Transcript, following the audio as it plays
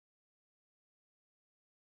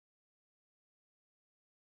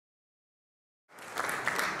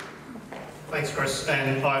Thanks, Chris.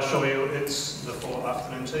 And I assure you, it's the full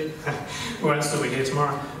afternoon tea. We won't still be here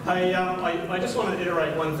tomorrow. Hey, I just want to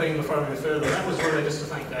iterate one thing before I move further. That was really just to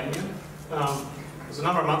thank Damien. It was a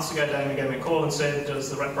number of months ago, Damien gave me a call and said,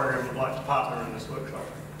 does the REP program like to partner in this workshop?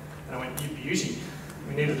 And I went, you beauty.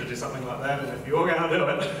 We needed to do something like that, and if you're going to do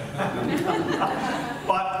it.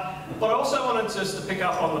 But I also wanted just to pick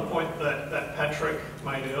up on the point that Patrick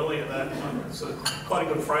made earlier, that it's quite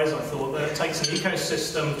a good phrase, I thought, that it takes an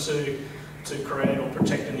ecosystem to create or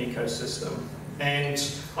protect an ecosystem. And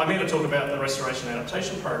I'm here to talk about the Restoration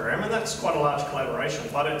Adaptation Program, and that's quite a large collaboration,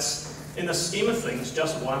 but it's, in the scheme of things,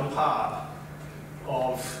 just one part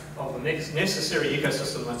of the necessary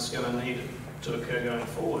ecosystem that's going to need to occur going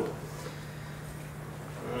forward.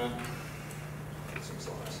 Some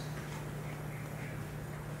slides.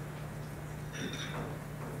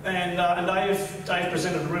 And Dave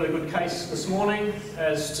presented a really good case this morning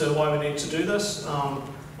as to why we need to do this.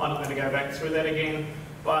 I'm not going to go back through that again,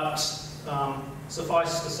 but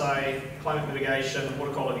suffice to say, climate mitigation,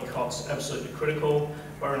 water quality costs, absolutely critical.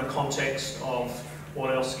 We're in a context of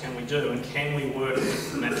what else can we do, and can we work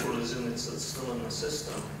with the natural resilience that's still in the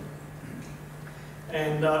system.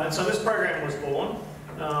 And so this program was born.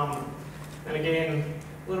 And again,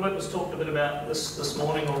 a little bit was talked a bit about this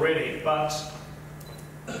morning already, but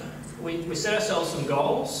we set ourselves some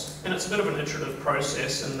goals, and it's a bit of an iterative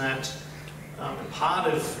process in that part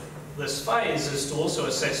of this phase is to also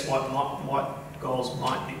assess what goals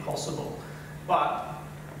might be possible. But,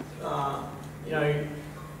 you know,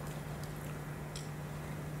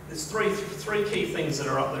 there's three key things that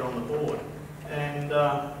are up there on the board. And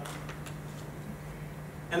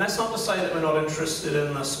that's not to say that we're not interested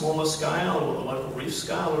in the smaller scale or the local reef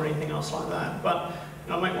scale or anything else like that. But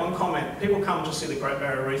I'll make one comment. People come to see the Great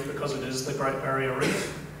Barrier Reef because it is the Great Barrier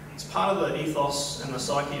Reef. It's part of the ethos and the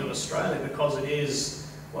psyche of Australia because it is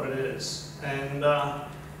what it is. And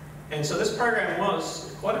so this program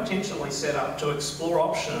was quite intentionally set up to explore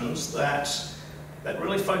options that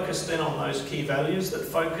really focused in on those key values, that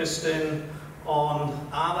focused in on,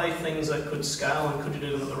 are they things that could scale and could you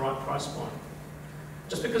do them at the right price point?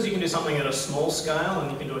 Just because you can do something at a small scale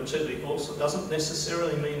and you can do it cheaply also doesn't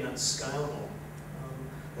necessarily mean that's scalable.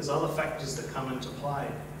 There's other factors that come into play.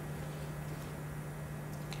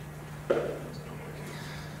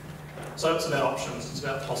 So it's about options, it's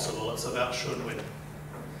about possible, it's about should we.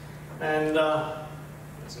 And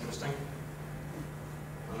that's interesting.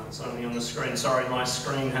 It's only on the screen. Sorry, my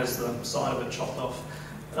screen has the side of it chopped off.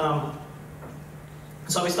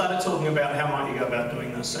 So we started talking about how might you go about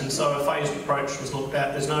doing this, and so a phased approach was looked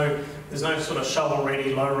at. There's no sort of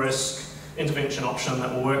shovel-ready, low-risk intervention option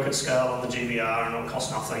that will work at scale on the GBR and it'll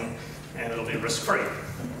cost nothing and it'll be risk-free.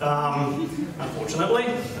 Unfortunately,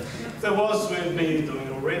 if there was, we'd be doing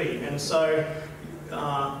it already. And so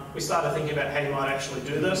we started thinking about how you might actually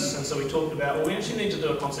do this, and so we talked about, well, we actually need to do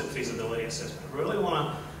a concept feasibility assessment. We really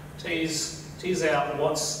want to tease out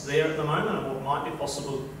what's there at the moment and what might be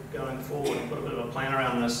possible going forward and put a bit of a plan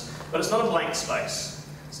around this. But it's not a blank space.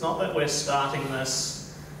 It's not that we're starting this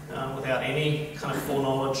without any kind of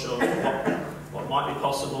foreknowledge of what might be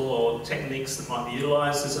possible or techniques that might be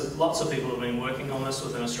utilised. There's lots of people who have been working on this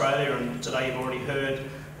within Australia, and today you've already heard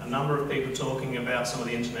a number of people talking about some of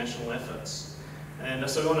the international efforts. And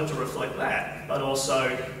so we wanted to reflect that, but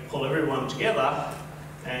also pull everyone together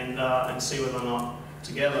and see whether or not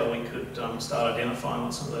together we could start identifying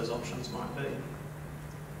what some of those options might be.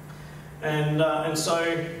 And so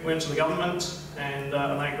we went to the government and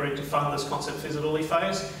they agreed to fund this concept feasibility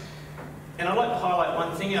phase. And I'd like to highlight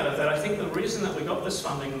one thing out of that. I think the reason that we got this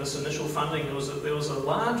funding, this initial funding, was that there was a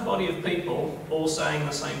large body of people all saying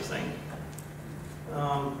the same thing.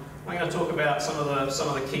 I'm going to talk about some of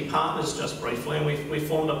the key partners just briefly, and we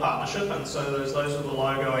formed a partnership, and so those with the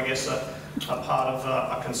logo, I guess, are part of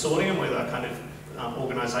a consortium with a kind of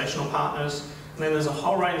organisational partners. And then there's a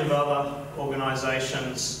whole range of other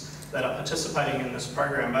organisations that are participating in this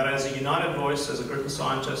program, but as a united voice, as a group of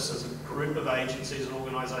scientists, as a group of agencies and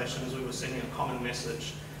organisations, we were sending a common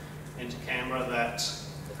message into Canberra that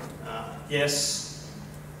yes,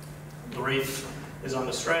 the reef is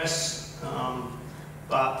under stress,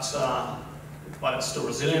 but it's still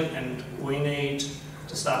resilient, and we need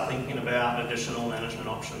to start thinking about additional management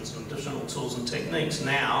options and additional tools and techniques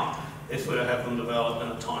now if we're to have them developed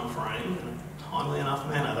in a time frame, in a timely enough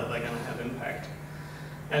manner that they're going to have impact.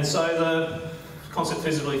 And so the concept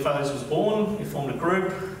feasibility phase was born. We formed a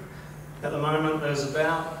group. At the moment, there's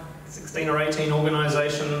about 16 or 18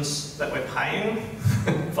 organisations that we're paying,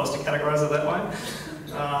 if I was to categorise it that way.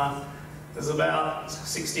 There's about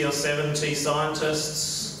 60 or 70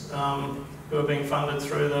 scientists who are being funded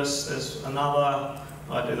through this. There's another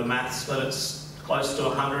I do the maths, but it's close to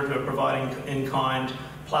 100 who are providing in-kind,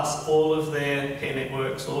 plus all of their care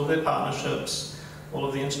networks, all of their partnerships, all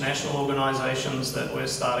of the international organisations that we're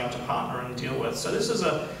starting to partner and deal with. So this is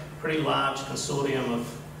a pretty large consortium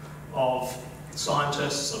of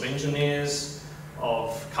scientists, of engineers,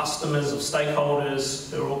 of customers, of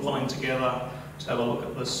stakeholders who are all pulling together to have a look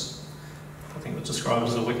at this. I think it was described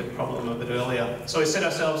as a wicked problem a bit earlier. So we set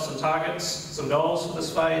ourselves some targets, some goals for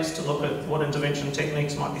this phase to look at what intervention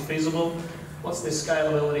techniques might be feasible, what's their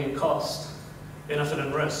scalability and cost, benefit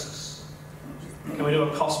and risks. Can we do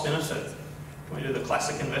a cost benefit? Can we do the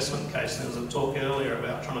classic investment case? There was a talk earlier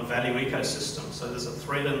about trying to value ecosystems. So there's a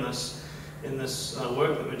thread in this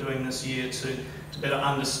work that we're doing this year to better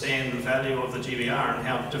understand the value of the GBR and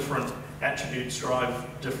how different attributes drive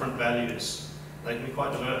different values. They can be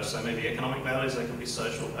quite diverse. They may be economic values, they can be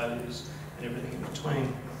social values, and everything in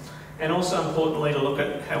between. And also importantly, to look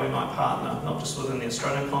at how we might partner, not just within the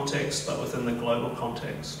Australian context, but within the global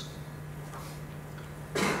context.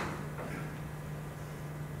 It's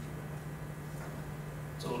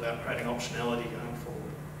all about creating optionality going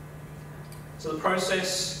forward. So the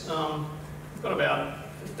process, we've got about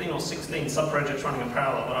 15 or 16 sub-projects running in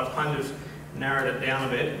parallel, but I've kind of narrowed it down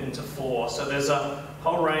a bit into 4. So there's a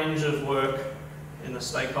whole range of work in the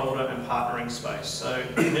stakeholder and partnering space. So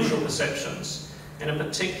initial perceptions, and in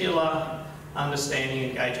particular, understanding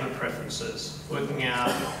engagement preferences, working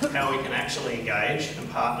out how we can actually engage and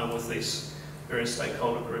partner with these various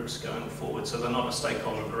stakeholder groups going forward. So they're not a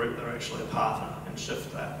stakeholder group, they're actually a partner, and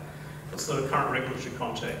shift that. What's the current regulatory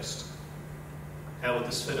context? How would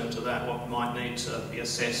this fit into that? What might need to be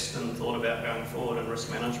assessed and thought about going forward in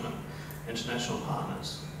risk management? International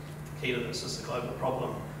partners. The key to this is the global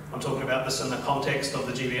problem. I'm talking about this in the context of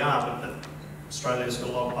the GBR, but Australia's got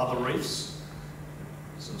a lot of other reefs,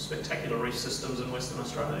 some spectacular reef systems in Western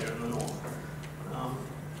Australia in the north.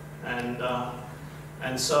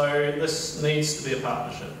 And so this needs to be a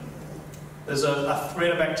partnership. There's a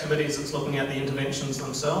thread of activities that's looking at the interventions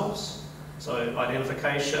themselves. So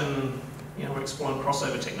identification, we're exploring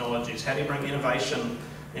crossover technologies. How do you bring innovation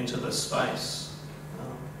into this space?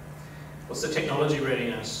 What's the technology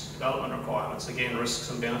readiness, development requirements, again, risks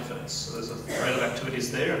and benefits. So there's a thread of activities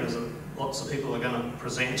there, and there's lots of people are going to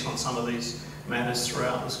present on some of these matters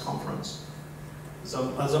throughout this conference.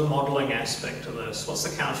 There's a modelling aspect to this. What's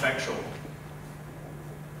the counterfactual?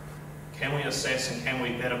 Can we assess and can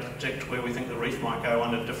we better predict where we think the reef might go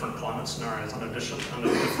under different climate scenarios, under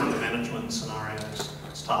different management scenarios?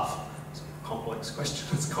 It's tough. It's a complex question.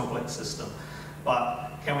 It's a complex system. But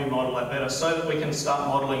can we model that better so that we can start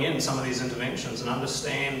modelling in some of these interventions and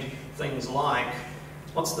understand things like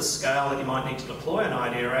what's the scale that you might need to deploy an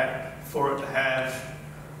idea at for it to have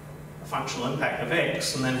a functional impact of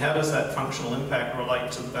X, and then how does that functional impact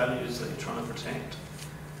relate to the values that you're trying to protect?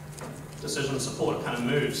 Decision support kind of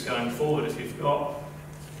moves going forward. If you've got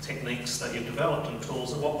techniques that you've developed and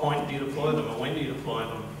tools, at what point do you deploy them, or when do you deploy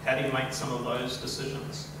them? How do you make some of those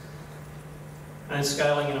decisions? And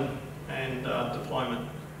scaling and deployment,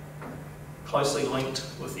 closely linked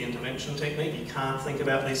with the intervention technique. You can't think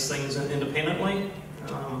about these things independently,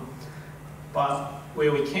 but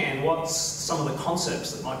where we can, what's some of the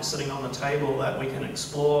concepts that might be sitting on the table that we can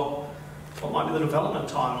explore? What might be the development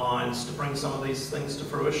timelines to bring some of these things to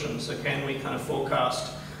fruition? So can we kind of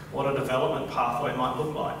forecast what a development pathway might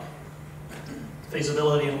look like?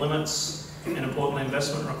 Feasibility and limits, and importantly,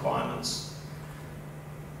 investment requirements.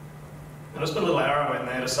 I just put a little arrow in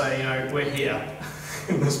there to say, we're here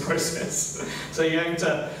in this process. So you're going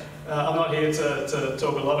to, I'm not here to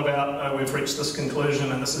talk a lot about, we've reached this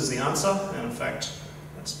conclusion and this is the answer. And in fact,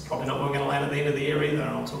 that's probably not where we're going to land at the end of the year either,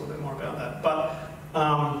 and I'll talk a bit more about that.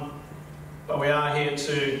 But we are here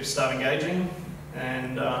to start engaging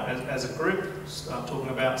and as a group, start talking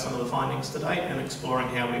about some of the findings to date and exploring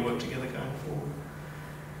how we work together going forward.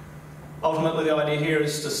 Ultimately, the idea here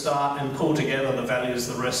is to start and pull together the values,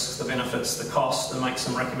 the risks, the benefits, the costs, and make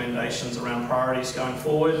some recommendations around priorities going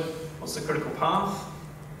forward. What's the critical path?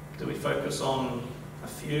 Do we focus on a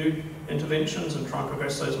few interventions and try and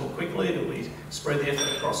progress those more quickly? Do we spread the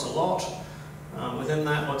effort across a lot? Within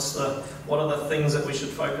that, what are the things that we should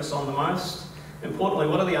focus on the most? Importantly,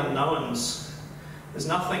 what are the unknowns? There's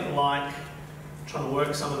nothing like trying to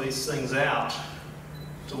work some of these things out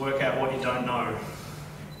to work out what you don't know.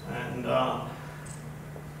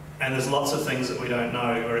 And there's lots of things that we don't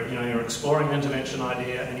know. You're exploring an intervention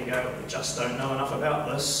idea and you go, we just don't know enough about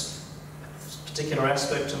this particular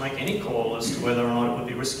aspect to make any call as to whether or not it would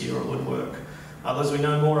be risky or it would work. Others we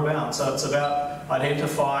know more about. So it's about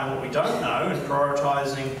identifying what we don't know and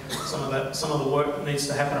prioritising some of the work that needs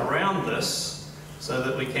to happen around this so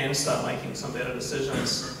that we can start making some better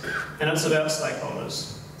decisions. And it's about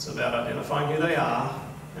stakeholders. It's about identifying who they are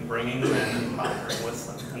and bringing them in and partnering with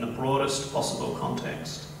them in the broadest possible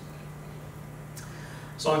context.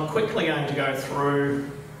 So I'm quickly going to go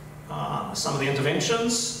through some of the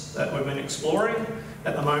interventions that we've been exploring.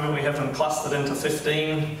 At the moment we have them clustered into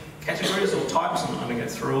 15 categories or types. I'm not going to go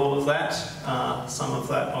through all of that. Some of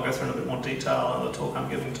that I'll go through in a bit more detail in the talk I'm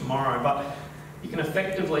giving tomorrow. But you can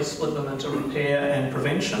effectively split them into repair and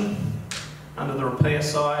prevention. Under the repair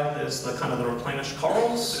side, there's the kind of the replenished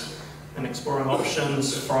corals and exploring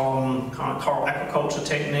options from kind of coral aquaculture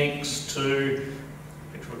techniques to,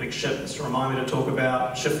 a big ship is to remind me to talk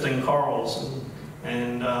about shifting corals.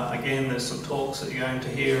 And again, there's some talks that you're going to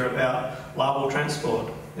hear about larval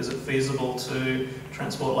transport. Is it feasible to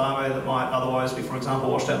transport larvae that might otherwise be, for example,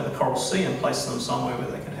 washed out in the coral sea and place them somewhere where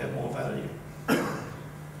they can have more value?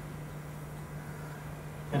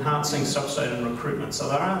 Enhancing substrate and recruitment. So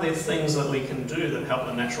are there things that we can do that help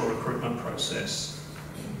the natural recruitment process?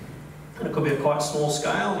 And it could be a quite small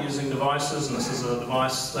scale using devices, and this is a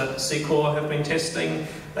device that Secor have been testing.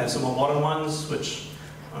 They have some more modern ones, which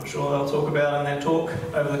I'm sure they'll talk about in their talk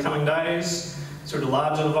over the coming days, through to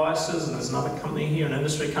larger devices. And there's another company here, an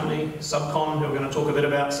industry company, Subcon, who are going to talk a bit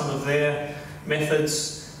about some of their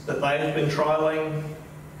methods that they have been trialling.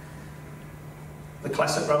 The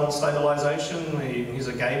classic rubble stabilisation, we use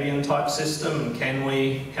a Gabion type system,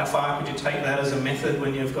 and how far could you take that as a method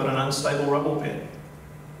when you've got an unstable rubble bed?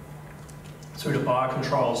 Through to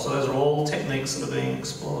biocontrol. So those are all techniques that are being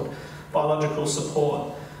explored. Biological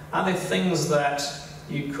support. Are there things that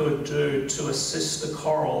you could do to assist a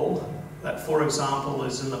coral that, for example,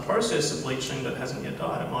 is in the process of bleaching but hasn't yet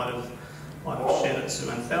died? It might have shed its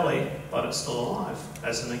zooanthely, but it's still alive,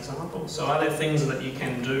 as an example. So are there things that you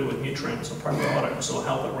can do with nutrients or probiotics or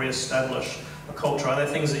help it re-establish a culture? Are there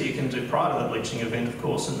things that you can do prior to the bleaching event, of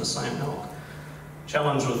course, in the same milk?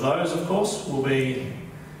 Challenge with those, of course, will be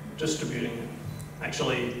distributing it.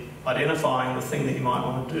 Actually, identifying the thing that you might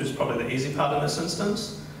want to do is probably the easy part in this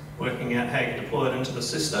instance. Working out how you deploy it into the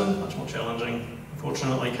system, much more challenging.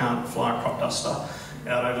 Unfortunately, can't fly a crop duster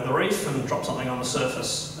out over the reef and drop something on the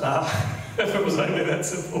surface, if it was only that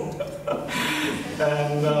simple.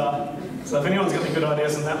 And so if anyone's got any good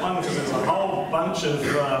ideas on that one, because there's a whole bunch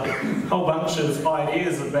of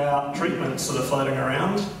ideas about treatments sort of floating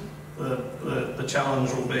around, the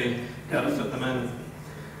challenge will be how to fit them in.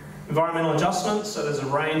 Environmental adjustments, so there's a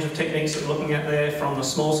range of techniques that we're looking at there, from the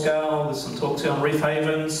small scale, there's some talks here on reef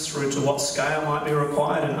havens, through to what scale might be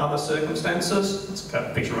required in other circumstances. It's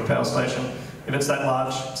a picture of a power station. If it's that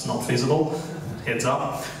large, it's not feasible, heads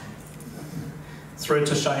up. Through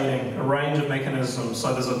to shading, a range of mechanisms.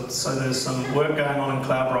 So there's some work going on in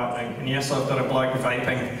cloud brightening, and yes, I've got a bloke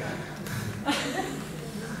vaping.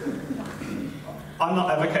 I'm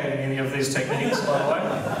not advocating any of these techniques, by the way.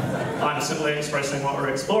 I'm simply expressing what we're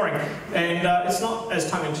exploring. And it's not as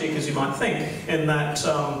tongue-in-cheek as you might think, in that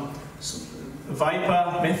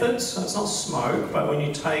vapor methods, it's not smoke, but when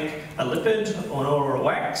you take a lipid or a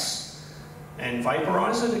wax and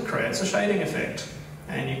vaporize it, it creates a shading effect.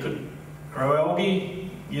 And you could grow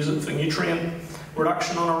algae, use it for nutrient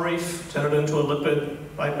reduction on a reef, turn it into a lipid,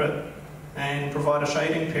 vapor it, and provide a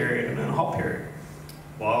shading period and then a hot period.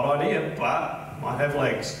 Wild idea, but might have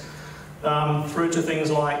legs. Through to things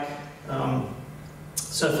like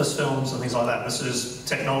surface films and things like that. This is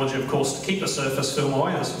technology, of course, to keep the surface film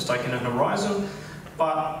away. This was taken in Horizon.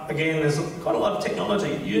 But again, there's quite a lot of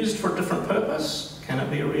technology used for a different purpose. Can it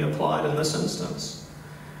be reapplied in this instance?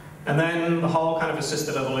 And then the whole kind of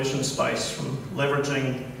assisted evolution space, from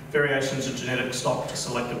leveraging variations of genetic stock to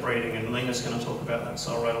selective breeding. And Lena's going to talk about that,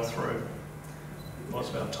 so I'll rattle through. Well, it's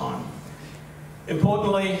about time.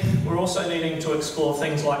 Importantly, we're also needing to explore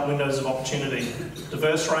things like windows of opportunity,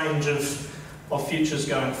 diverse range of futures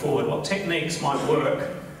going forward. What techniques might work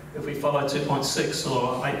if we follow 2.6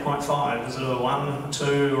 or 8.5? Is it a 1,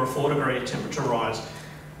 2 or a 4 degree temperature rise?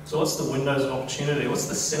 So what's the windows of opportunity? What's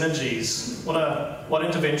the synergies? What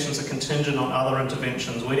interventions are contingent on other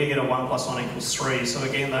interventions? Where do you get a 1 + 1 = 3? So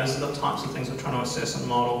again, those are the types of things we're trying to assess and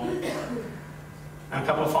model. And a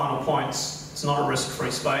couple of final points. It's not a risk-free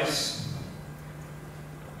space.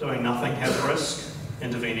 Doing nothing has risk,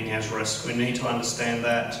 intervening has risk. We need to understand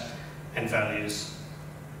that, and values.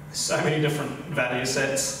 There's so many different value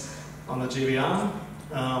sets on the GBR,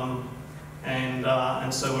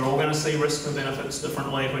 and so we're all going to see risks and benefits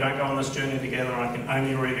differently. If we don't go on this journey together, I can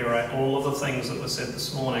only reiterate all of the things that were said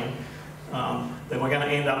this morning, then we're going to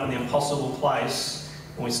end up in the impossible place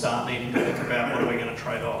when we start needing to think about what are we going to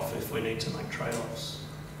trade off if we need to make trade-offs.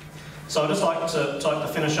 So I'd just like to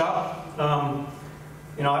finish up.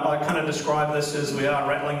 You know, I kind of describe this as we are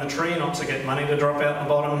rattling the tree, not to get money to drop out the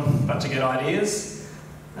bottom, but to get ideas.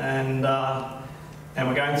 And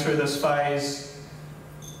we're going through this phase.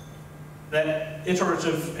 That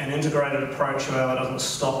iterative and integrated approach, however, doesn't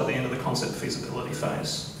stop at the end of the concept feasibility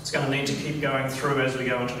phase. It's going to need to keep going through as we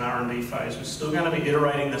go into an R&D phase. We're still going to be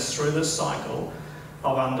iterating this through this cycle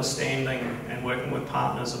of understanding and working with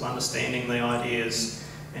partners, of understanding the ideas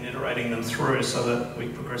and iterating them through so that we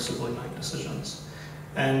progressively make decisions.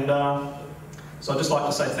 And so I'd just like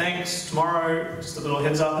to say thanks. Tomorrow, just a little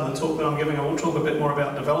heads up in the talk that I'm giving, I will talk a bit more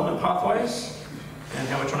about development pathways and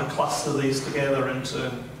how we're trying to cluster these together into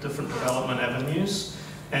different development avenues.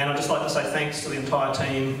 And I'd just like to say thanks to the entire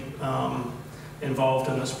team involved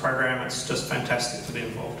in this program. It's just fantastic to be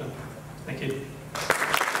involved in. Thank you.